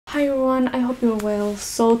Hi everyone, I hope you're well.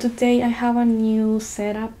 So today I have a new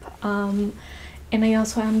setup and I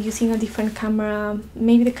also am using a different camera.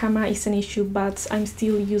 Maybe the camera is an issue, but I'm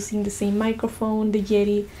still using the same microphone, the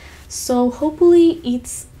Yeti. So hopefully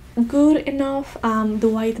it's good enough. The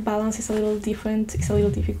white balance is a little different, it's a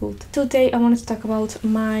little difficult. Today I wanted to talk about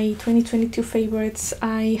my 2022 favorites.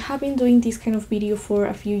 I have been doing this kind of video for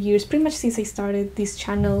a few years, pretty much since I started this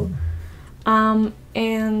channel.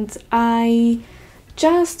 And I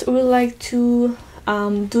just would like to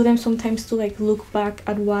do them sometimes to look back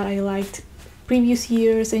at what I liked previous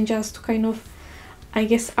years and just to kind of, I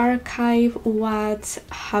guess, archive what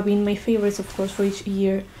have been my favorites, of course, for each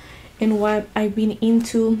year and what I've been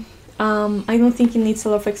into. I don't think it needs a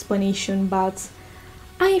lot of explanation, but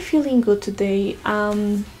I'm feeling good today.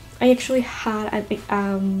 I actually had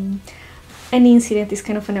an incident. Is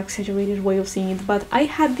kind of an exaggerated way of saying it, but I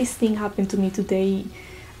had this thing happen to me today.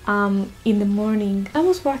 In the morning I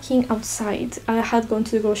was walking outside. I had gone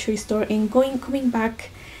to the grocery store and coming back,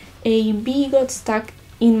 a bee got stuck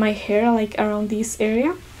in my hair, like around this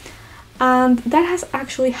area, and that has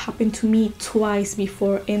actually happened to me twice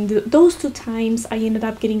before, and those two times I ended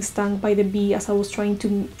up getting stung by the bee as I was trying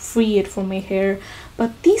to free it from my hair.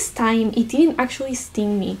 But this time it didn't actually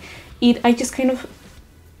sting me. I just kind of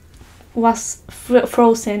was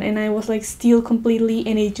frozen and I was like still completely,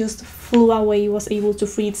 and it just flew away, was able to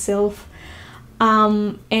free itself.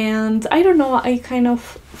 And I don't know, I kind of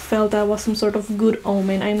felt that was some sort of good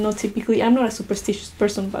omen. I'm not a superstitious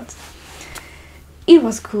person, but it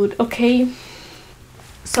was good. Okay,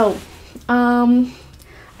 so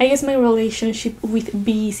I guess my relationship with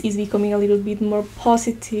bees is becoming a little bit more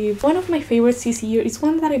positive. One of my favorites this year is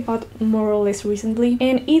one that I bought more or less recently,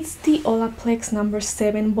 and it's the Olaplex No.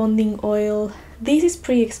 7 bonding oil. This is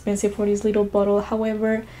pretty expensive for this little bottle,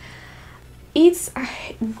 however it's a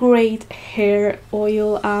great hair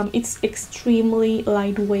oil. It's extremely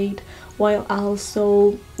lightweight while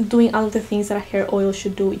also doing all the things that a hair oil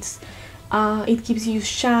should do. It gives you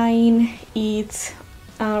shine, it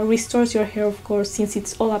restores your hair, of course. Since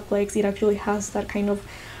it's Olaplex, it actually has that kind of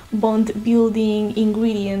bond building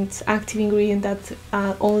ingredient, active ingredient that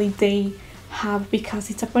only they have because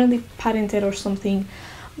it's apparently patented or something.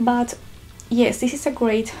 But yes, this is a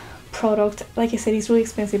great product. Like I said, it's really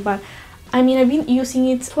expensive, but I mean, I've been using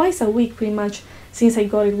it twice a week pretty much since I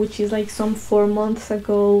got it, which is like some 4 months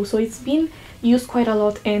ago. So it's been used quite a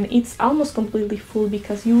lot, and it's almost completely full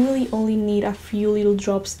because you really only need a few little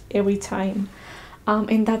drops every time.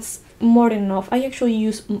 And that's more than enough. I actually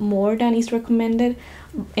use more than is recommended,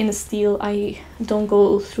 and still I don't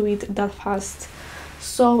go through it that fast.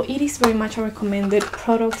 So it is very much a recommended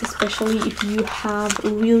product, especially if you have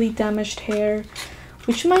really damaged hair,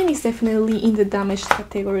 which mine is definitely in the damaged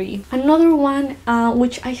category. Another one,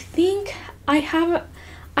 which I think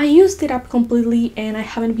I used it up completely and I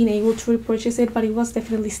haven't been able to repurchase it, but it was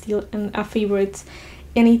definitely still a favorite,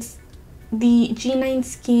 and it's the G9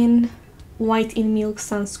 Skin White in Milk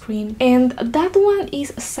sunscreen. And that one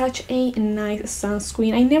is such a nice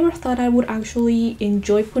sunscreen. I never thought I would actually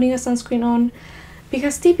enjoy putting a sunscreen on,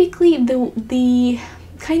 because typically the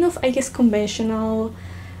kind of, I guess, conventional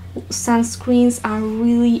sunscreens are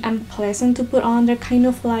really unpleasant to put on. They're kind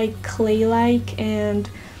of like clay-like and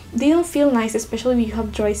they don't feel nice, especially if you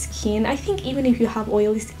have dry skin. I think even if you have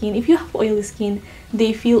oily skin,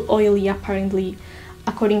 they feel oily apparently,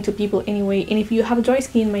 according to people anyway. And if you have dry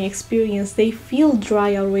skin, in my experience, they feel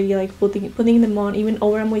dry already. Like putting them on, even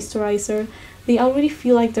over a moisturizer, they already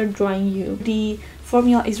feel like they're drying you. The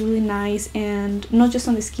formula is really nice, and not just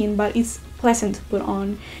on the skin, but it's pleasant to put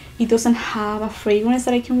on. It doesn't have a fragrance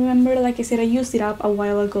that I can remember. Like I said, I used it up a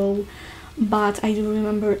while ago, but I do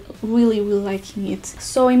remember really liking it.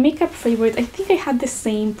 So a makeup favorite, I think I had the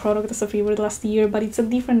same product as a favorite last year, but it's a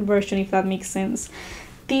different version, if that makes sense.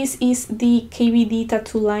 This is the KVD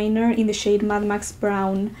Tattoo Liner in the shade Mad Max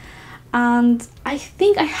Brown, and I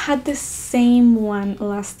think I had the same one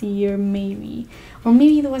last year, maybe, or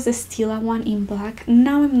maybe it was the Stila one in black.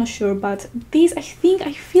 Now I'm not sure, but this, I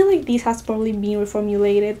feel like this has probably been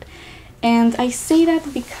reformulated, and I say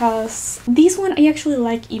that because this one I actually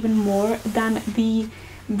like even more than the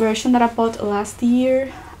version that I bought last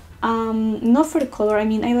year. Not for the color, I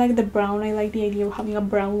mean, I like the brown. I like the idea of having a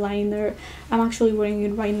brown liner. I'm actually wearing it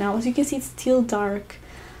right now. As you can see, it's still dark,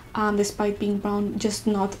 despite being brown, just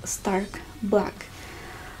not stark black.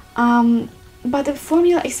 But the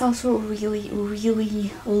formula is also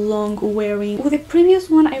really long wearing. With the previous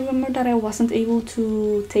one, I remember that I wasn't able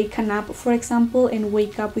to take a nap, for example, and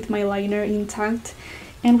wake up with my liner intact.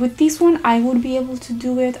 And with this one, I would be able to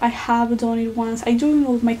do it. I have done it once. I do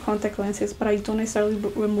remove my contact lenses, but I don't necessarily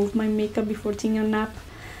remove my makeup before taking a nap.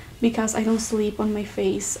 because I don't sleep on my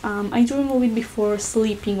face. I do remove it before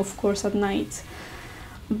sleeping, of course, at night.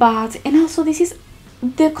 And also this is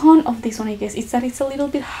the con of this one, I guess, is that it's a little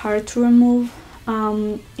bit hard to remove.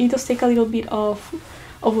 It does take a little bit of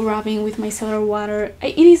rubbing with micellar water.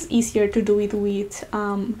 It is easier to do it with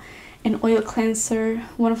an oil cleanser,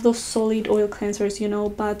 one of those solid oil cleansers, you know,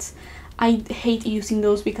 but I hate using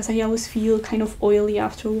those because I always feel kind of oily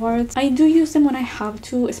afterwards. I do use them when I have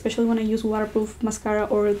to, especially when I use waterproof mascara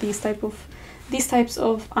or these types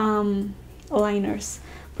of liners.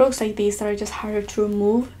 Products like these that are just harder to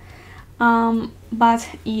remove. But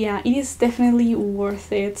yeah, it is definitely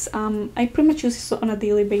worth it. I pretty much use this on a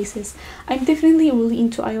daily basis. I'm definitely really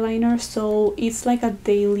into eyeliner, so it's like a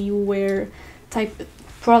daily wear type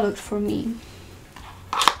product for me.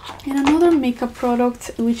 And another makeup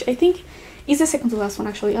product, which I think is the second to last one,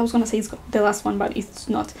 actually. I was gonna say it's the last one, but it's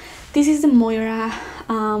not. This is the Moira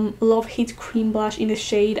Love Hate Cream Blush in the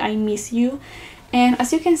shade I Miss You. And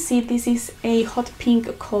as you can see, this is a hot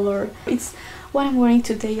pink color. It's what I'm wearing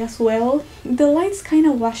today as well. The lights kind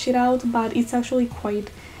of wash it out, but it's actually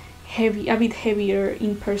quite heavy, a bit heavier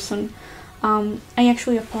in person. I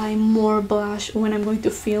actually apply more blush when I'm going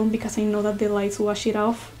to film because I know that the lights wash it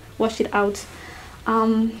out.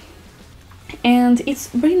 And it's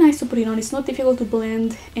very nice to put it on. It's not difficult to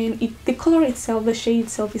blend, and the color itself, the shade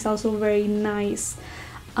itself, is also very nice.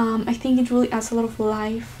 I think it really adds a lot of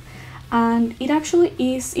life. And it actually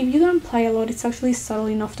is, if you don't apply a lot, it's actually subtle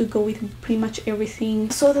enough to go with pretty much everything.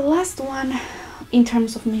 So the last one in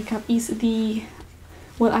terms of makeup is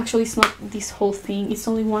well, actually it's not this whole thing, it's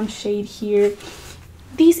only one shade here.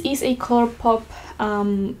 This is a ColourPop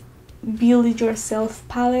Build It Yourself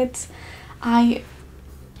palette. I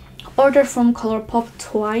ordered from ColourPop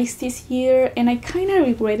twice this year, and I kind of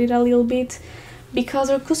regret it a little bit because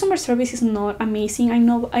their customer service is not amazing. I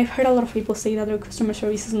know I've heard a lot of people say that their customer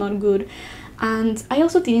service is not good, and I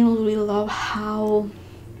also didn't really love how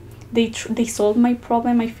they solved my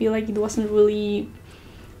problem. I feel like it wasn't really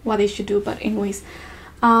what they should do, but anyways,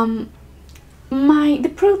 the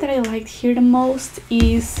product that I liked here the most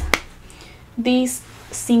is this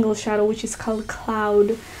single shadow, which is called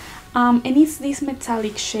Cloud, and it's this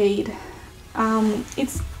metallic shade.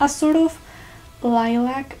 It's a sort of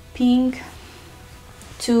lilac pink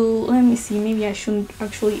to, let me see, maybe I shouldn't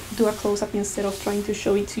actually do a close-up instead of trying to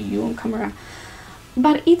show it to you on camera,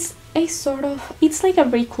 but it's a sort of, it's like a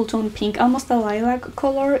very cool tone pink, almost a lilac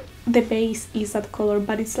color. The base is that color,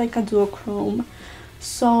 but it's like a duochrome,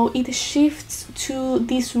 so it shifts to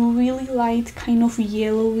this really light kind of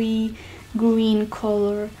yellowy green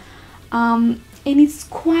color, and it's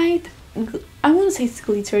quite, I wouldn't say it's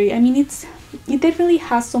glittery. I mean, it definitely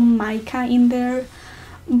has some mica in there,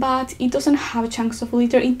 but it doesn't have chunks of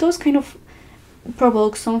glitter. It does kind of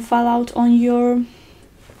provoke some fallout on your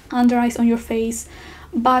under eyes, on your face,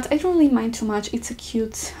 but I don't really mind too much. It's a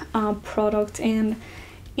cute product, and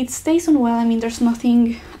it stays on well. I mean, there's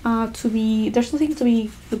nothing to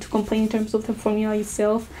complain in terms of the formula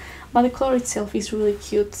itself, but the color itself is really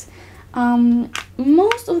cute.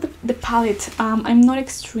 Most of the palette I'm not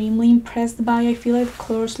extremely impressed by. I feel like the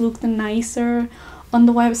colors look nicer on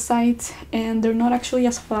the website, and they're not actually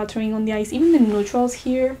as flattering on the eyes. Even the neutrals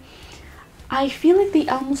here, I feel like they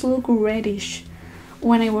almost look reddish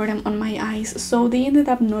when I wear them on my eyes, so they ended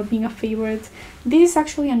up not being a favorite. This is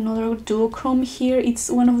actually another duochrome here. It's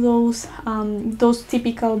one of those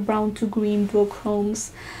typical brown to green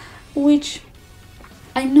duochromes, which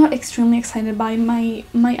I'm not extremely excited by. My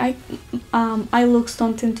eye looks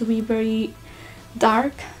don't tend to be very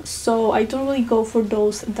dark, so I don't really go for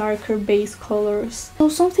those darker base colors. So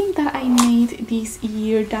something that I made this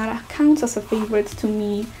year that counts as a favorite to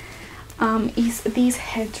me is this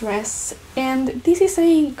headdress, and this is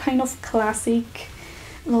a kind of classic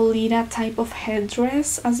Lolita type of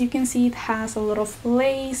headdress. As you can see, it has a lot of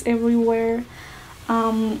lace everywhere,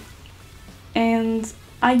 and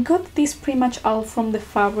I got this pretty much all from the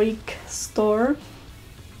fabric store,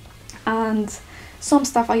 and some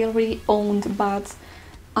stuff I already owned, but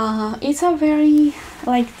it's a very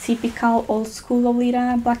like typical old school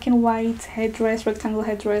Lolita black and white headdress, rectangle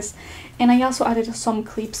headdress, and I also added some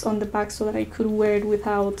clips on the back so that I could wear it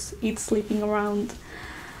without it slipping around.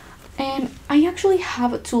 And I actually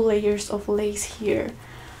have 2 layers of lace here,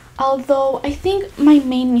 although I think my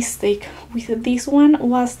main mistake with this one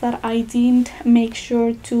was that I didn't make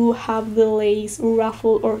sure to have the lace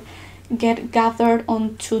ruffle or get gathered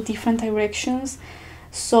on 2 different directions,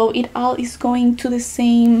 so it all is going to the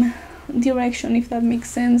same direction, if that makes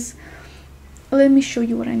sense. Let me show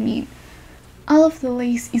you what I mean. All of the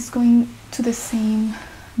lace is going to the same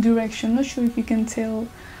direction. Not sure if you can tell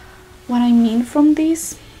what I mean from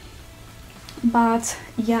this. but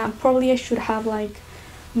yeah, probably I should have like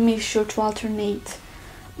made sure to alternate.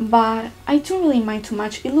 But I don't really mind too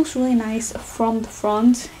much. It looks really nice from the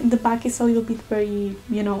front. The back is a little bit very,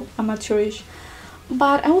 you know, amateurish,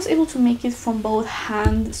 but I was able to make it from both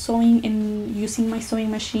hand sewing and using my sewing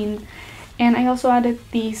machine. And I also added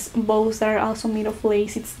these bows that are also made of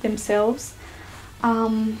lace themselves.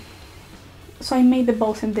 So I made the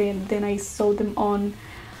bows and then I sewed them on.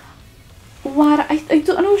 What I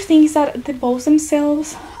do another thing is that the bows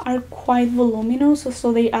themselves are quite voluminous,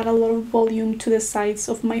 so they add a lot of volume to the sides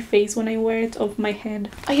of my face when I wear it, of my head.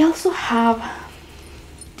 I also have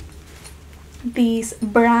this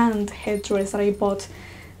brand headdress that I bought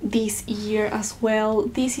this year as well.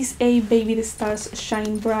 This is a Baby the Stars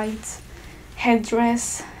Shine Bright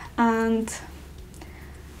headdress, and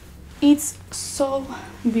it's so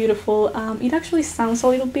beautiful. It actually sounds a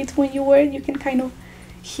little bit when you wear it. You can kind of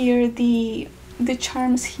hear the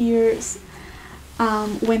charms here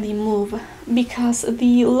when they move, because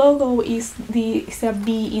the logo is a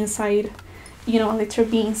B inside, you know, a letter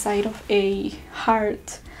B inside of a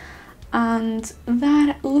heart, and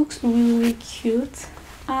that looks really, really cute.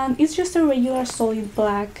 And it's just a regular solid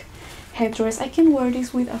black headdress. I can wear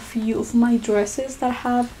this with a few of my dresses that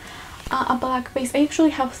have a black base. I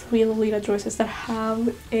actually have 3 Lolita dresses that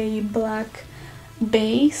have a black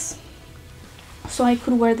base, so I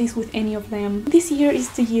could wear this with any of them. This year is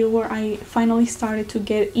the year where I finally started to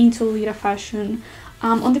get into Lolita fashion.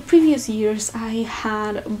 On the previous years I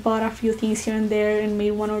had bought a few things here and there and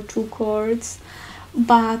made 1 or 2 cords,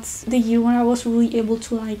 but the year when I was really able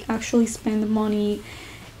to like actually spend money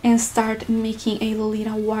and start making a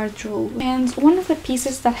Lolita wardrobe. And one of the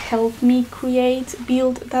pieces that helped me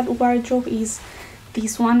build that wardrobe is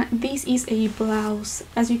this one. This is a blouse.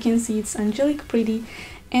 As you can see, it's angelic pretty,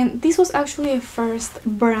 and this was actually a first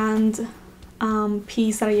brand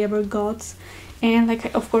piece that I ever got, and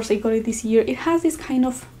like of course I got it this year. It has this kind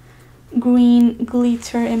of green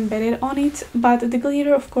glitter embedded on it, but the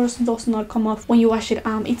glitter of course does not come off when you wash it.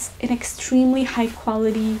 It's an extremely high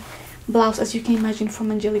quality blouse, as you can imagine,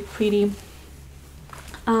 from Angelic Pretty.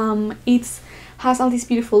 It has all these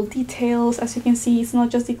beautiful details. As you can see, it's not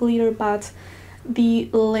just the glitter but the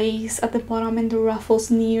lace at the bottom and the ruffles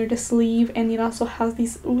near the sleeve, and it also has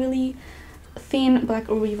this really thin black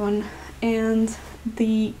ribbon, and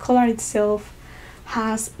the collar itself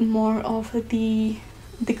has more of the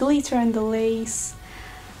glitter and the lace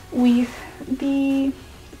with the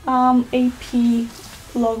AP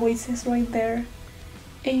logo. It says right there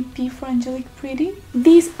AP for Angelic Pretty.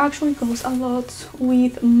 This actually goes a lot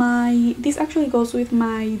with my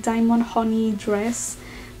Diamond Honey dress,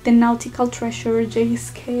 the Nautical Treasure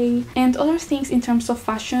JSK, and other things in terms of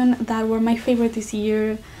fashion that were my favorite this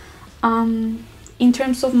year. In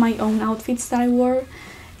terms of my own outfits that I wore,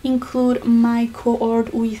 include my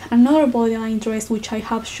co-ord with another bodyline dress which I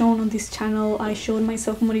have shown on this channel. I showed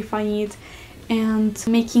myself modifying it and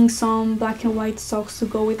making some black and white socks to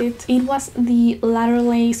go with it. It was the Ladder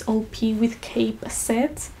Lace OP with cape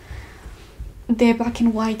set, the black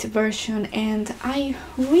and white version, and I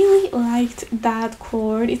really liked that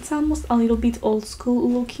cord. It's almost a little bit old school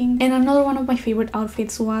looking. And another one of my favorite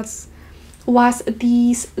outfits was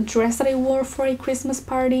this dress that I wore for a Christmas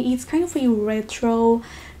party. It's kind of a retro,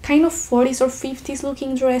 kind of 40s or 50s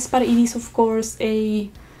looking dress, but it is of course I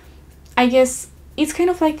guess it's kind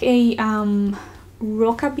of like a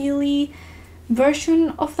rockabilly version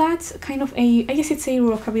of that, kind of I guess it's a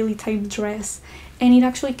rockabilly type dress, and it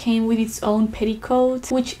actually came with its own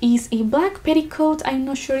petticoat, which is a black petticoat. I'm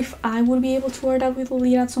not sure if I would be able to wear that with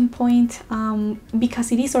Lolita at some point,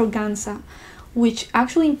 because it is organza, which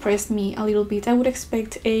actually impressed me a little bit. I would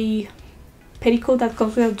expect a petticoat that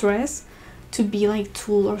comes with a dress to be like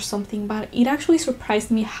tulle or something, but it actually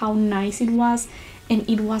surprised me how nice it was, and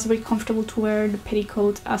it was very comfortable to wear the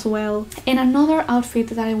petticoat as well. And another outfit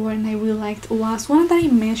that I wore and I really liked was one that I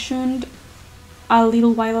mentioned a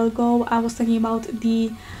little while ago. I was talking about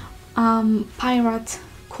the pirate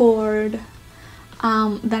cord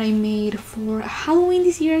that I made for Halloween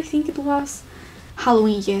this year. I think it was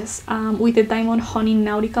Halloween, yes, with the Diamond Honey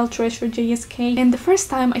Nautical Treasure JSK. And the first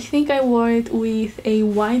time I think I wore it with a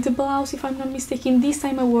white blouse, if I'm not mistaken. This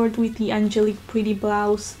time I wore it with the Angelic Pretty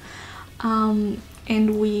blouse,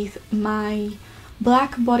 and with my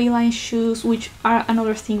black bodyline shoes, which are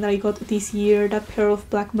another thing that I got this year, that pair of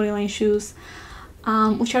black bodyline shoes,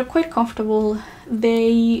 which are quite comfortable.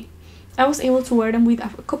 I was able to wear them with a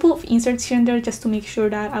couple of inserts here and there just to make sure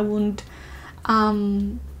that I wouldn't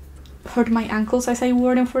hurt my ankles as I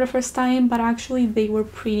wore them for the first time, but actually they were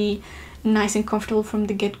pretty nice and comfortable from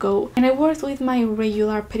the get-go. And I wore it with my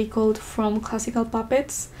regular petticoat from Classical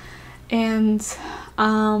Puppets, and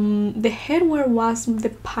the headwear was the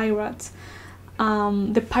pirate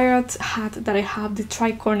hat that I have, the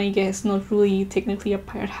tricorn, I guess, not really technically a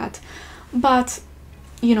pirate hat, but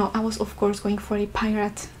you know, I was of course going for a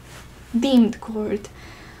pirate themed cord.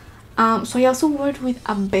 So I also wore it with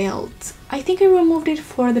a belt. I think I removed it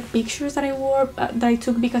for the pictures that I wore, that I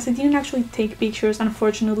took, because I didn't actually take pictures,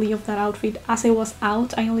 unfortunately, of that outfit as I was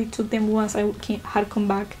out. I only took them once I had come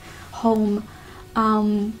back home.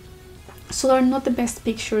 So they're not the best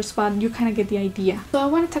pictures, but you kind of get the idea. So I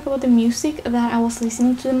want to talk about the music that I was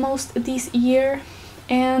listening to the most this year.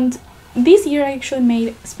 And this year I actually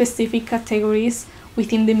made specific categories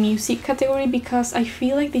within the music category because I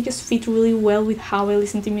feel like they just fit really well with how I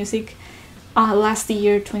listen to music last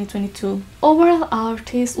year, 2022. Overall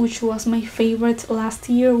artist, which was my favorite last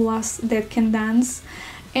year, was Dead Can Dance.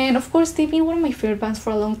 And of course they've been one of my favorite bands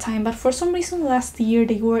for a long time, but for some reason last year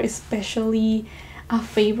they were especially a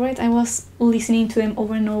favorite. I was listening to them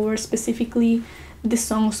over and over, specifically the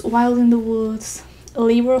songs Wild in the Woods,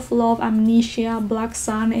 Labor of Love, Amnesia, Black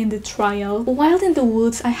Sun, and The Trial. Wild in the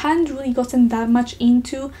Woods I hadn't really gotten that much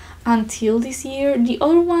into until this year. The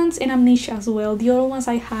other ones, and Amnesia as well, the other ones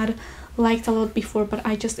I had liked a lot before, but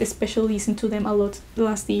I just especially listened to them a lot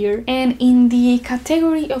last year. And in the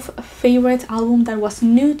category of favorite album that was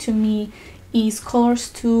new to me is Colors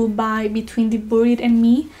 2 by Between the Buried and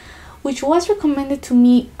Me, which was recommended to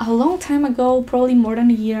me a long time ago, probably more than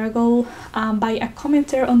a year ago, by a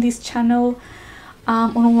commenter on this channel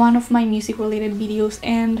on one of my music related videos,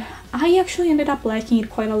 and I actually ended up liking it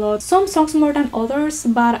quite a lot. Some songs more than others,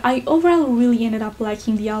 but I overall really ended up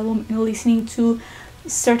liking the album and listening to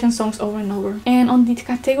certain songs over and over. And on the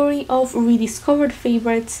category of rediscovered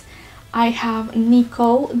favorites, I have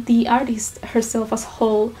Nico, the artist herself as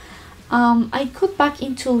whole. I got back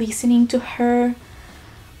into listening to her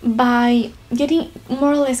by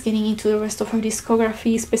more or less getting into the rest of her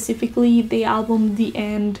discography, specifically the album The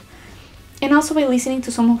End, and also by listening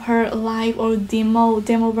to some of her live or demo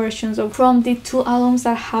versions from the two albums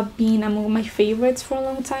that have been among my favorites for a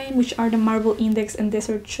long time, which are the Marble Index and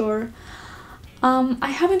Desert Shore. I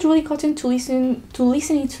haven't really gotten to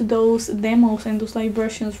listening to those demos and those live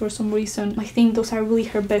versions for some reason. I think those are really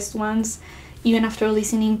her best ones, even after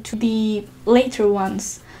listening to the later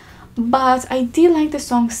ones. But I did like the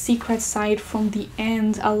song Secret Side from The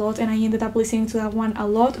End a lot, and I ended up listening to that one a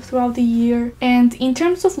lot throughout the year. And in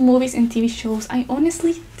terms of movies and TV shows, I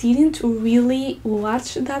honestly didn't really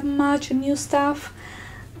watch that much new stuff.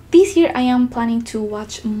 This year I am planning to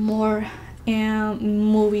watch more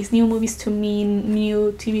movies, new movies to mean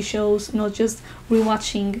new TV shows, not just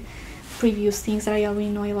rewatching previous things that I already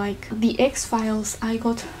know I like. The X-Files, I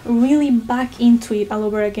got really back into it all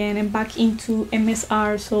over again, and back into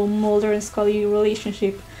MSR, so Mulder and Scully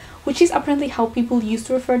relationship, which is apparently how people used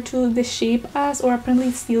to refer to the ship as, or apparently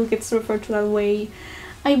it still gets referred to that way.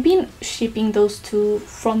 I've been shipping those two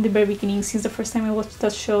from the very beginning, since the first time I watched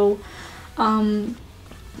that show.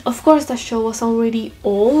 Of course, that show was already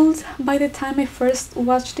old by the time I first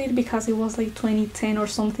watched it, because it was like 2010 or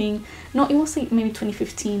something. No, it was like maybe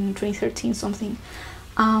 2015, 2013 something,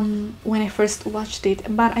 when I first watched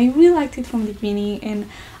it. But I really liked it from the beginning, and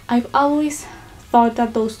I've always thought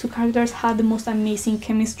that those two characters had the most amazing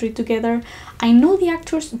chemistry together. I know the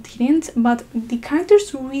actors didn't, but the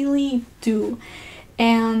characters really do.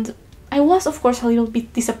 And I was, of course, a little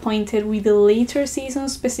bit disappointed with the later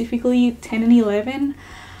seasons, specifically 10 and 11.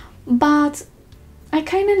 But I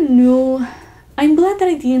kind of knew. I'm glad that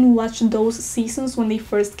I didn't watch those seasons when they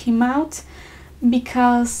first came out,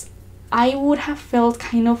 because I would have felt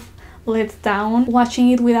kind of let down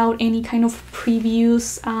watching it without any kind of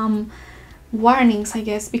previous warnings, I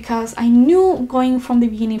guess, because I knew going from the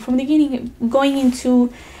beginning, going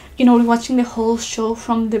into, you know, watching the whole show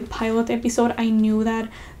from the pilot episode, I knew that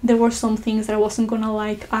there were some things that I wasn't gonna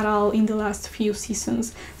like at all in the last few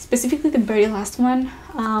seasons, specifically the very last one,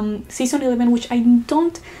 season 11, which I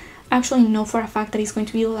don't actually know for a fact that it's going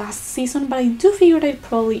to be the last season, but I do figure that it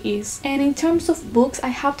probably is. And in terms of books, I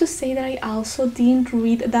have to say that I also didn't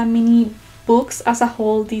read that many books as a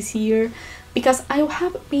whole this year, because I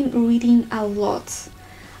have been reading a lot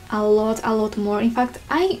more. In fact,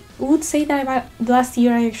 I would say that last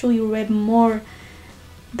year I actually read more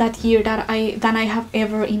that year than I have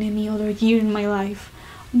ever in any other year in my life.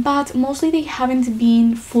 But mostly they haven't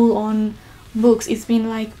been full-on books. It's been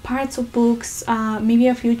like parts of books, maybe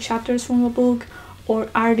a few chapters from a book, or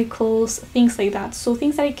articles, things like that. So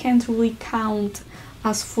things that I can't really count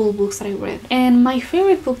as full books that I read. And my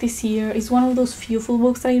favorite book this year is one of those few full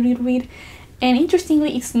books that I did read. And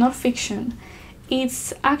interestingly, it's not fiction.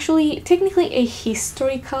 It's actually technically a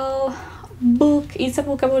historical book, it's a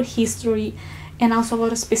book about history and also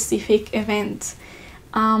about a specific event.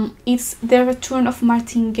 It's The Return of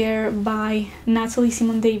Martin Guerre by Natalie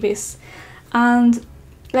Simon Davis, and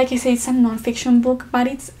like I said, it's a non-fiction book, but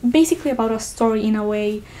it's basically about a story in a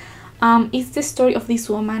way. It's the story of this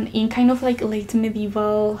woman in kind of like late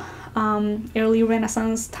medieval, early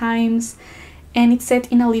Renaissance times, and it's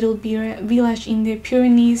set in a little village in the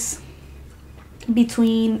Pyrenees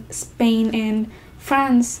between Spain and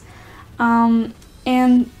France. And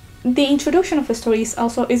the introduction of the story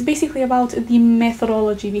is basically about the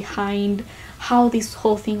methodology behind how this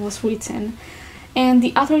whole thing was written, and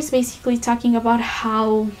the author is basically talking about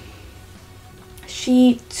how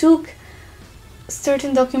she took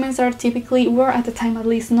certain documents that were at the time at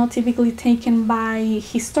least not typically taken by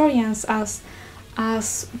historians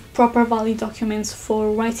as proper valid documents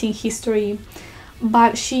for writing history,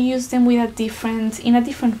 but she used them in a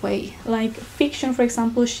different way. Like fiction, for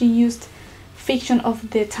example, she used fiction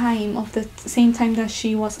of the same time that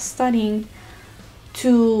she was studying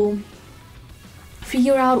to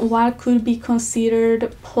figure out what could be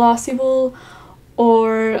considered plausible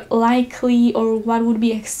or likely, or what would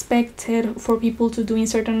be expected for people to do in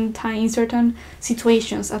certain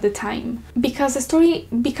situations at the time. Because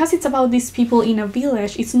it's about these people in a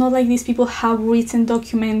village, it's not like these people have written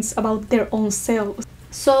documents about their own selves.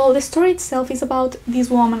 So the story itself is about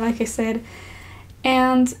this woman, like I said,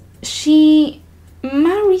 and she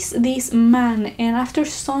marries this man, and after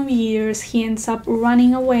some years he ends up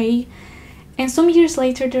running away, and some years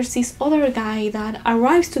later there's this other guy that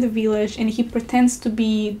arrives to the village, and he pretends to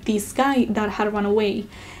be this guy that had run away,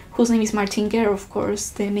 whose name is Martin Guerre, of course,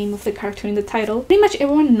 the name of the character in the title. Pretty much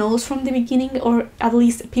everyone knows from the beginning, or at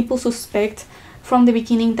least people suspect from the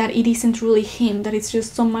beginning, that it isn't really him, that it's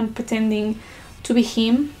just someone pretending to be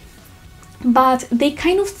him, but they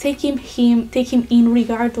kind of take him in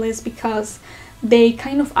regardless, because they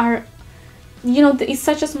kind of are, you know, it's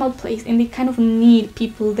such a small place and they kind of need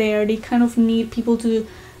people there. They kind of need people to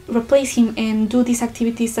replace him and do these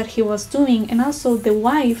activities that he was doing. And also the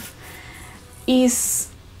wife is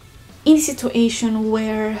in a situation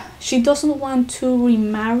where she doesn't want to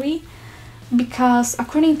remarry, because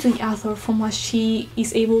according to the author, from what she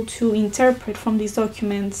is able to interpret from these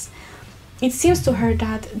documents, it seems to her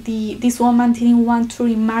that this woman didn't want to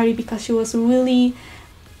remarry because she was really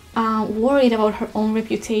worried about her own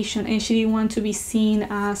reputation, and she didn't want to be seen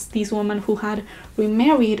as this woman who had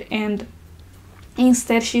remarried, and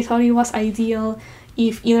instead she thought it was ideal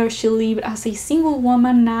if either she lived as a single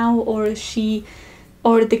woman now, or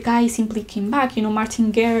the guy simply came back, you know, Martin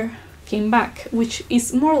Guerre came back, which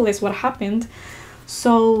is more or less what happened.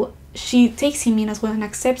 So she takes him in as well and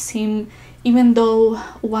accepts him, even though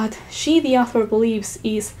what the author believes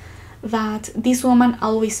is that this woman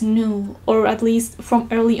always knew, or at least from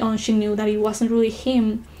early on she knew, that it wasn't really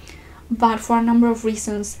him, but for a number of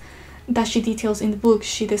reasons that she details in the book,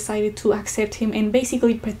 she decided to accept him and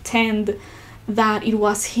basically pretend that it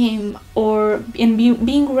was him,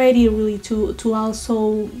 being ready really to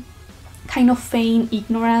also kind of feign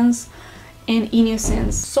ignorance and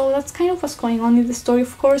innocence. So that's kind of what's going on in the story.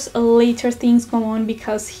 Of course, later things go on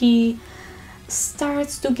because he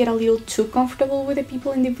starts to get a little too comfortable with the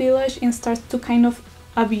people in the village and starts to kind of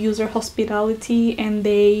abuse their hospitality, and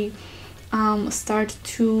they start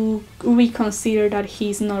to reconsider that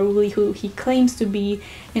he's not really who he claims to be,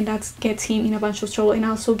 and that gets him in a bunch of trouble and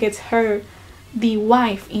also gets her, the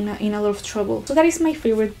wife, in a lot of trouble. So that is my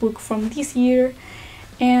favorite book from this year,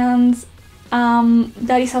 and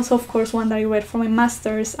that is also of course one that I read for my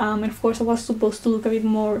master's, and of course I was supposed to look a bit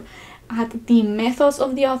more at the methods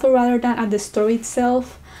of the author rather than at the story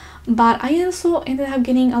itself, but I also ended up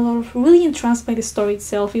getting a lot of really entranced by the story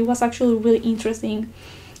itself. It was actually really interesting,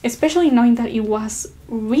 especially knowing that it was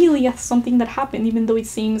really something that happened, even though it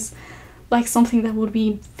seems like something that would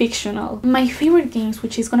be fictional. My favorite games,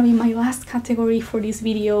 which is gonna be my last category for this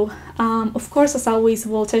video, of course, as always,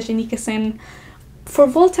 Voltage and Ikesen. For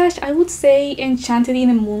Voltage, I would say Enchanted in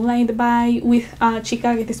the Moonlight with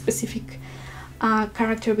Chikage, the specific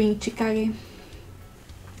character being Chikage.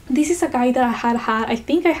 This is a guy that I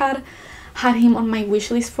think I had him on my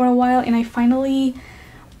wishlist for a while, and I finally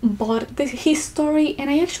bought his story, and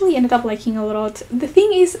I actually ended up liking a lot. The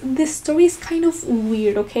thing is, the story is kind of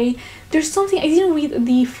weird, okay? There's something, I didn't read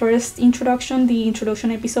the first introduction, the introduction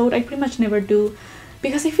episode. I pretty much never do,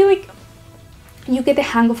 because I feel like you get the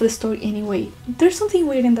hang of the story anyway. There's something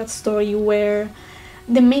weird in that story where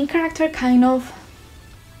the main character kind of,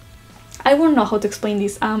 I won't know how to explain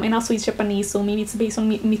this, and also it's Japanese, so maybe it's based on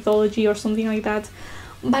mythology or something like that,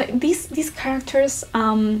 but these characters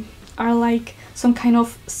are like some kind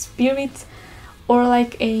of spirit or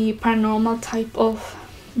like a paranormal type of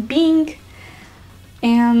being,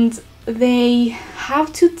 and they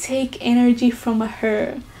have to take energy from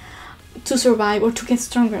her to survive, or to get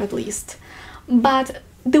stronger at least. But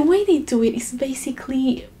the way they do it is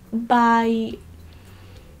basically by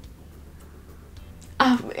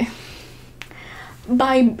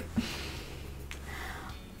by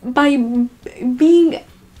being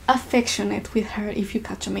affectionate with her, if you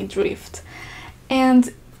catch my drift.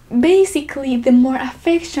 And basically, the more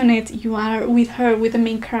affectionate you are with her, with the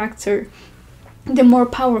main character, the more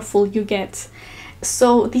powerful you get.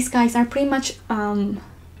 So these guys are pretty much kind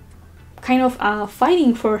of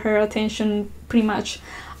fighting for her attention, pretty much.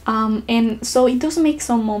 And so it does make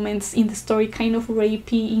some moments in the story kind of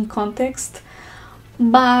rapey in context,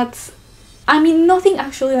 but I mean, nothing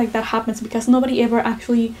actually like that happens, because nobody ever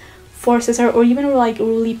actually forces her or even like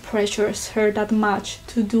really pressures her that much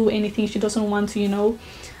to do anything she doesn't want to, you know.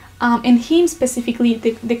 And him specifically,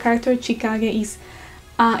 the character Chikage, is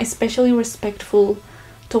especially respectful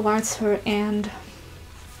towards her. And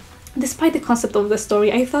despite the concept of the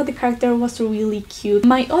story, I thought the character was really cute.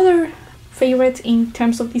 My other favorite in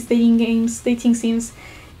terms of these dating sims,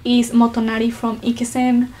 is Motonari from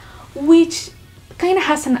Ikesen, which kind of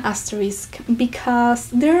has an asterisk, because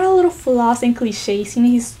there are a lot of flaws and cliches in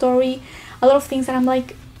his story, a lot of things that I'm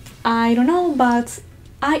like, I don't know, but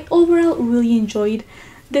I overall really enjoyed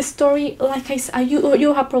the story. Like I said,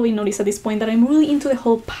 you have probably noticed at this point that I'm really into the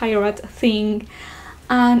whole pirate thing,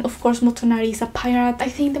 and of course Motonari is a pirate. I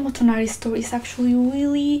think the Motonari story is actually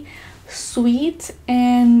really sweet,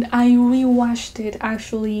 and I rewatched it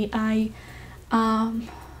actually. I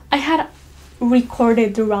had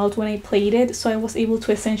recorded the route when I played it, so I was able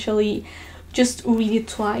to essentially just read it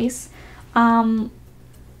twice,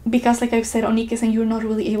 because like I've said on Ikesen, you're not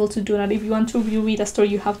really able to do that. If you want to reread a story,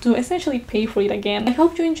 you have to essentially pay for it again. I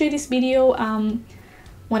hope you enjoyed this video,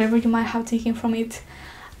 whatever you might have taken from it.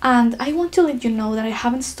 And I want to let you know that I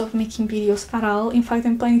haven't stopped making videos at all. In fact,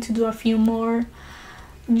 I'm planning to do a few more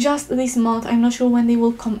just this month. I'm not sure when they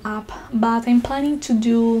will come up, but I'm planning to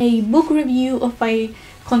do a book review of a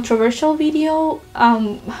controversial video,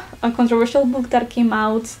 a controversial book that came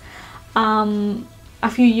out a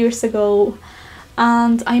few years ago.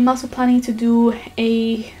 And I'm also planning to do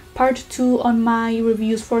a part 2 on my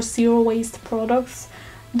reviews for zero waste products.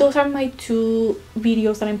 Those are my 2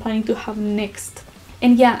 videos that I'm planning to have next.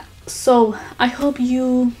 And yeah, so I hope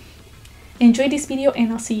you enjoyed this video,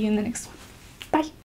 and I'll see you in the next one. Bye!